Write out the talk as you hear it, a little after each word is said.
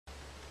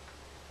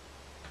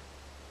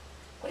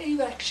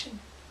into action.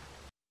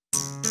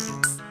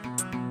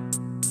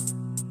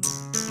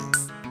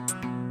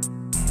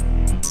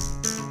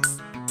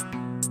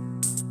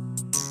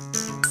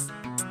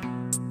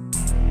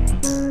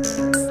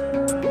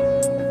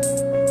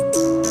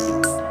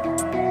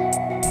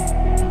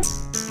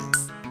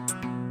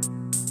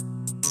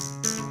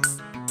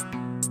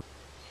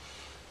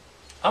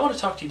 I want to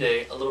talk to you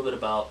today a little bit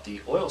about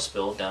the oil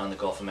spill down in the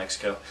Gulf of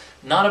Mexico.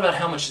 Not about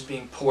how much is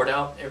being poured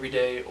out every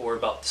day or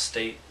about the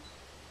state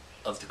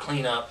of the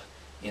cleanup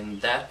in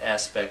that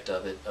aspect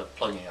of it, of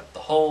plugging up the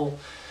hole,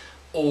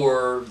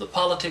 or the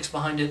politics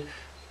behind it,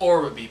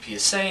 or what BP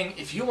is saying.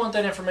 If you want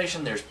that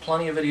information, there's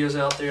plenty of videos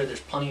out there, there's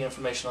plenty of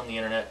information on the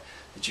internet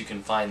that you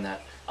can find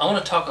that. I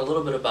want to talk a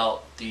little bit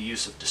about the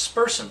use of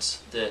dispersants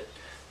that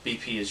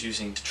BP is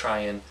using to try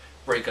and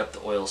break up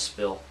the oil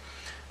spill.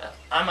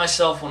 I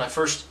myself, when I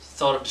first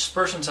thought of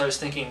dispersants, I was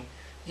thinking,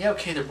 yeah,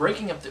 okay, they're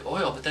breaking up the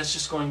oil, but that's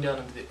just going down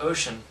into the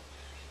ocean.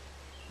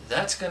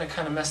 That's going to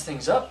kind of mess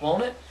things up,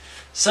 won't it?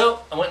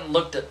 So I went and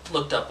looked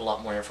up a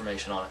lot more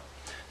information on it.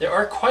 There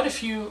are quite a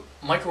few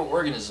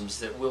microorganisms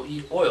that will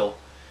eat oil,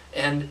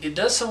 and it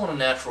does so on a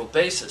natural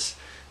basis.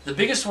 The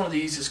biggest one of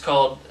these is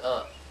called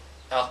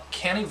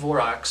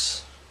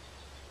Alcanivorax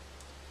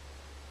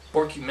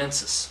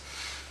borcumensis.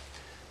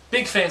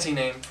 Big fancy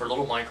name for a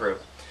little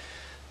microbe.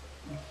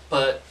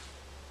 But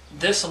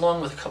this,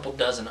 along with a couple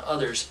dozen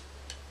others,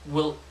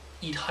 will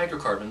eat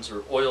hydrocarbons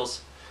or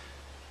oils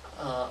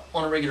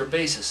on a regular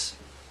basis.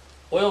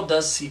 Oil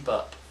does seep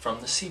up from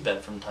the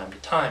seabed from time to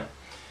time,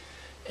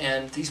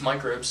 and these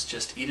microbes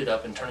just eat it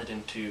up and turn it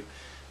into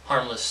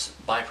harmless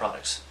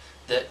byproducts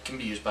that can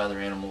be used by other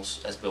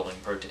animals as building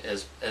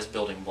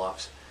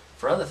blocks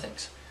for other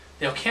things.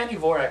 The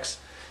Alcanivorax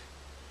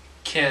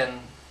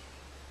can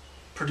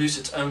produce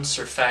its own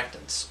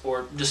surfactants,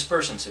 or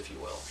dispersants if you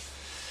will.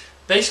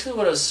 Basically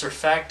what a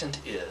surfactant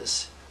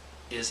is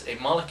a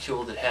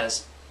molecule that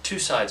has two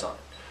sides on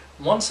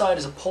it. One side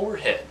is a polar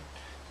head.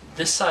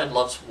 This side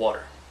loves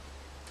water.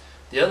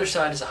 The other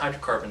side is a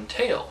hydrocarbon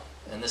tail,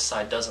 and this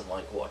side doesn't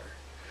like water.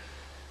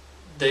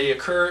 They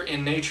occur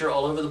in nature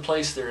all over the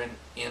place. They're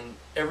in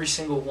every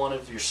single one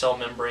of your cell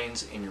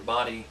membranes in your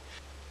body.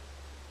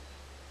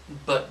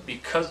 But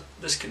because of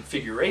this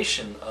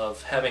configuration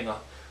of having a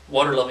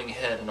water-loving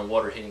head and a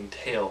water-hating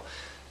tail,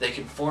 they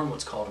can form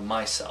what's called a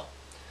micelle.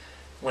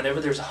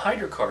 Whenever there's a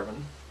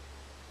hydrocarbon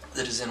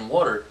that is in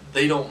water,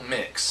 they don't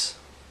mix.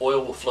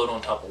 Oil will float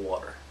on top of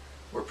water.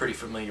 We're pretty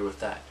familiar with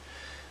that.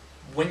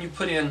 When you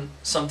put in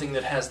something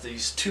that has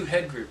these two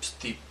head groups,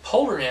 the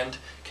polar end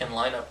can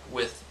line up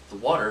with the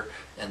water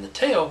and the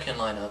tail can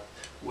line up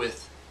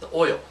with the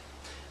oil.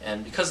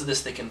 And because of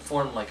this, they can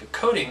form like a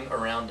coating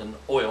around an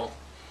oil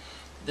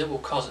that will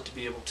cause it to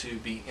be able to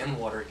be in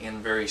water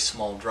in very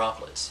small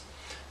droplets.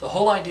 The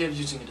whole idea of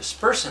using a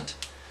dispersant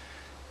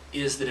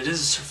is that it is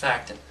a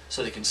surfactant,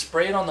 so they can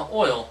spray it on the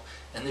oil,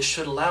 and this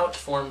should allow it to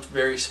form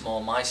very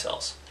small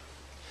micelles.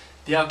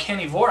 The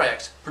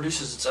Alcanivorax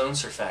produces its own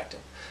surfactant,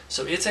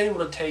 so it's able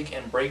to take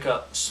and break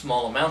up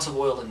small amounts of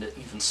oil into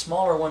even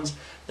smaller ones,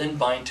 then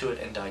bind to it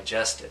and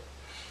digest it.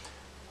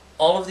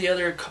 All of the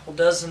other couple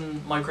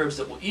dozen microbes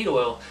that will eat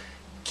oil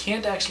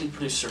can't actually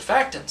produce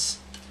surfactants,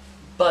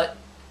 but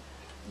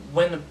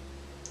when the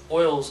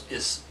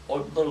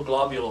little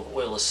globule of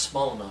oil is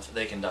small enough,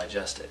 they can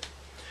digest it.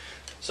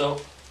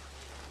 So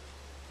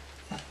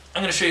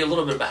I'm going to show you a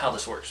little bit about how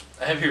this works.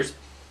 I have here's a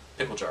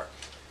pickle jar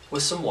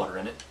with some water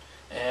in it,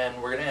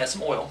 and we're going to add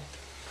some oil.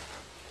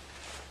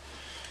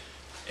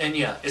 And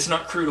yeah, it's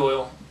not crude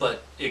oil,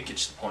 but it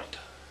gets the point.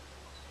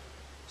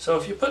 So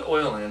if you put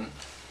oil in,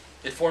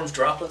 it forms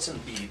droplets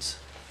and beads,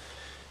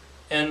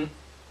 and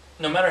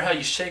no matter how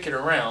you shake it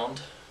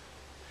around,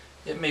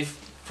 it may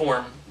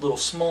form little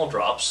small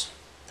drops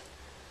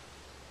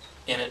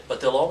in it,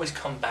 but they'll always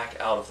come back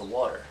out of the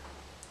water.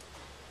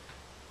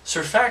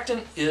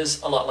 Surfactant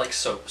is a lot like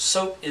soap.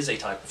 Soap is a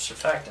type of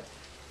surfactant.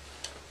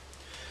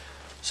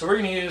 So we're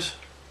going to use,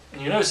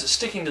 and you notice it's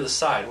sticking to the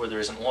side where there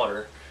isn't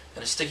water,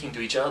 and it's sticking to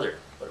each other,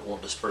 but it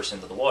won't disperse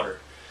into the water.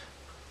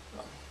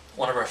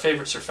 One of our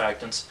favorite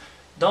surfactants,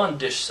 Dawn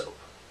dish soap.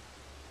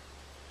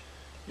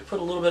 You put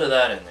a little bit of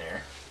that in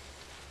there,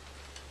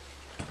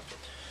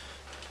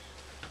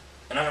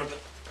 and I'm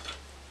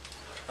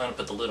going to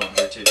put the lid on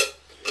here too.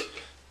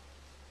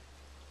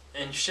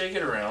 And you shake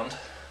it around,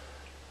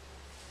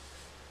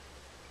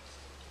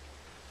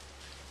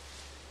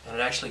 and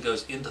it actually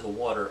goes into the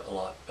water a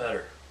lot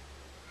better.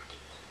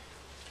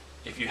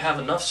 If you have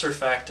enough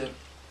surfactant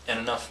and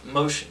enough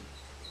motion,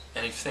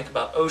 and if you think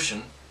about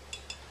ocean,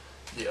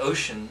 the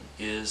ocean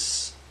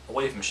is a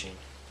wave machine.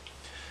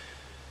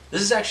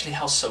 This is actually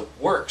how soap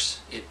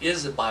works. It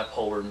is a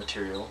bipolar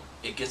material.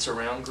 It gets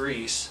around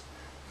grease,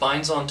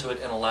 binds onto it,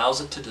 and allows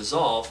it to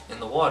dissolve in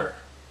the water.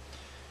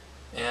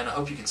 And I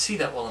hope you can see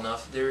that well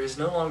enough. There is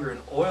no longer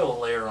an oil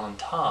layer on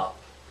top.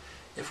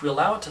 If we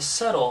allow it to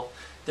settle,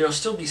 there will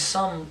still be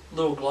some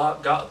little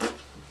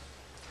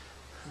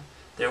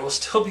there will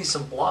still be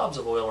some blobs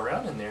of oil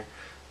around in there,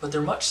 but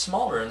they're much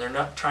smaller, and they're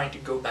not trying to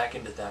go back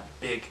into that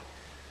big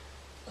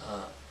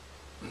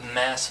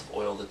mass of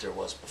oil that there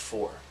was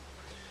before.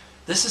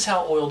 This is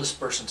how oil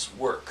dispersants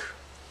work.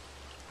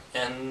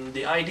 And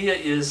the idea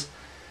is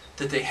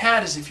that they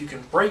had is if you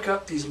can break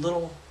up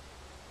the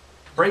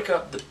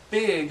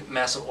big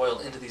mass of oil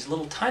into these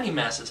little tiny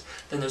masses,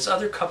 then those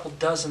other couple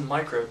dozen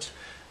microbes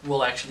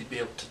will actually be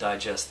able to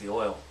digest the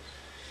oil.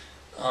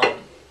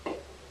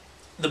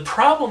 The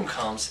problem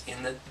comes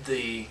in that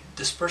the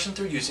dispersant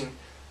they're using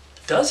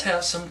does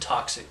have some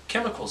toxic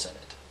chemicals in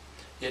it.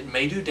 It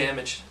may do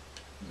damage,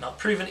 not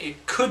proven,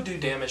 it could do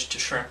damage to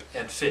shrimp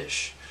and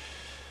fish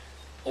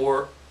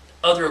or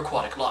other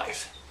aquatic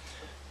life.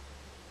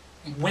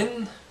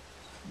 When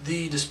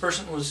the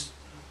dispersant was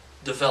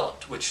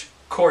developed, which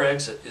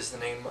Corexit is the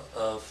name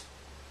of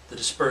the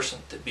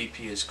dispersant that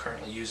BP is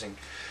currently using,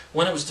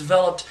 when it was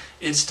developed,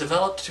 it's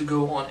developed to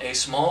go on a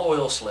small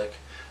oil slick,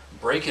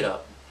 break it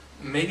up,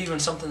 maybe even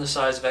something the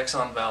size of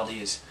Exxon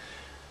Valdez,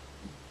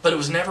 but it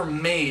was never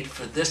made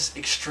for this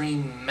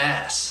extreme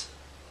mass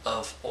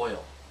of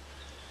oil.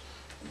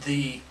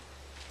 The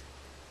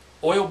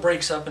oil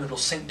breaks up and it'll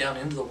sink down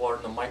into the water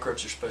and the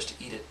microbes are supposed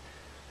to eat it.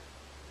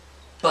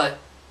 But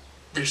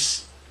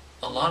there's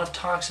a lot of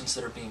toxins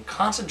that are being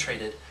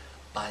concentrated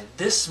by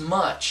this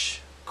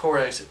much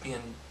Corexit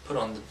being put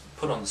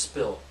on the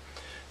spill.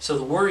 So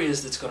the worry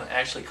is that it's going to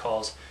actually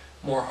cause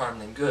more harm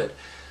than good.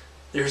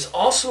 There's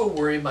also a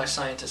worry by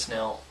scientists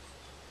now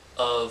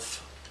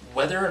of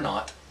whether or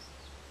not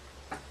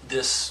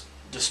this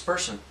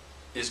dispersant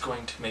is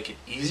going to make it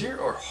easier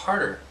or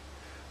harder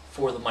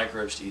for the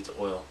microbes to eat the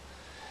oil.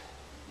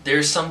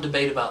 There's some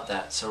debate about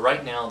that. So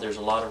right now there's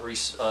a lot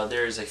of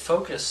there is a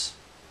focus.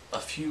 A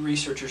few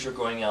researchers are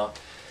going out,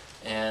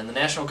 and the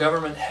national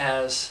government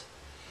has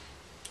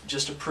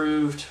just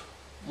approved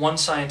one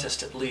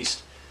scientist at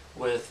least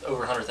with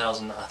over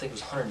 $100,000, I think it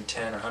was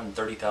 $110,000 or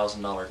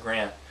 $130,000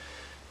 grant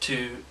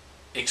to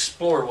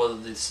explore whether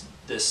this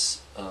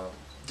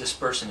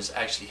dispersant is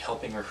actually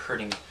helping or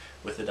hurting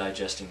with the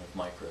digesting of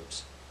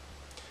microbes.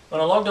 When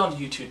I logged on to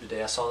YouTube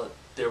today, I saw that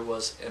there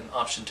was an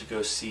option to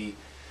go see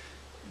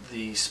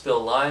the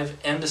spill live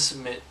and to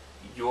submit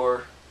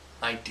your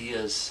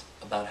ideas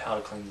about how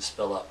to clean the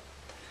spill up.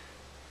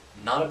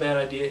 Not a bad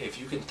idea if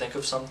you can think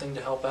of something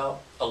to help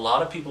out. A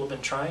lot of people have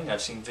been trying.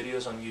 I've seen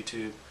videos on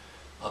YouTube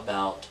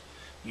about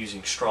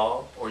using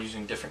straw or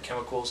using different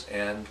chemicals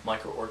and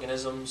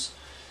microorganisms.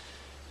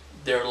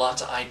 There are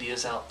lots of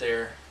ideas out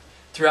there.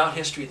 Throughout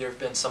history there have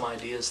been some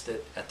ideas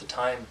that at the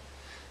time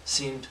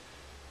seemed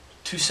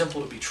too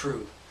simple to be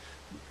true,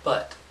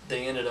 but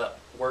they ended up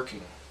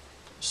working.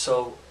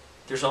 So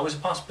there's always a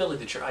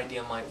possibility that your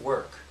idea might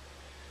work.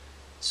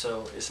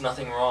 So it's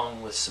nothing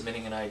wrong with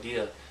submitting an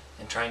idea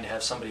and trying to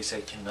have somebody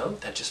say, you know,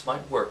 that just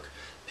might work.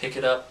 Pick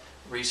it up,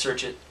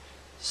 research it.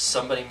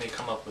 Somebody may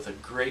come up with a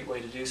great way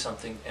to do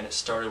something, and it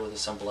started with a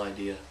simple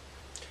idea.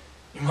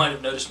 You might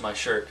have noticed my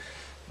shirt.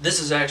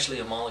 This is actually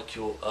a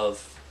molecule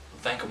of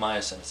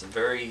vancomycin. It's a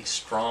very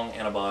strong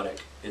antibiotic.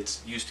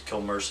 It's used to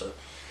kill MRSA.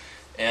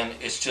 And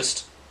it's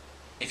just,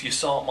 if you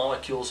saw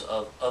molecules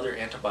of other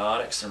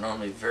antibiotics, they're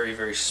normally very,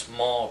 very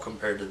small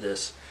compared to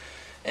this.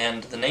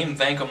 And the name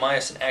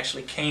vancomycin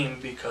actually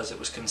came because it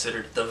was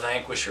considered the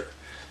vanquisher.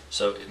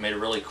 So it made a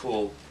really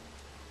cool,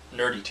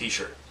 nerdy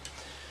t-shirt.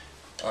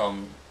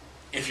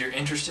 If you're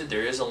interested,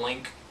 there is a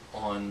link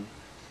on,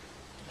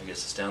 I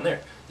guess it's down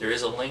there. There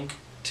is a link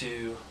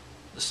to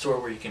the store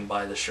where you can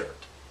buy the shirt.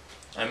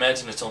 I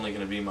imagine it's only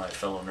going to be my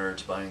fellow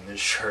nerds buying this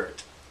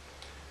shirt.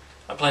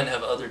 I plan to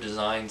have other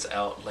designs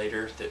out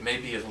later that may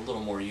be of a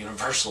little more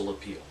universal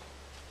appeal.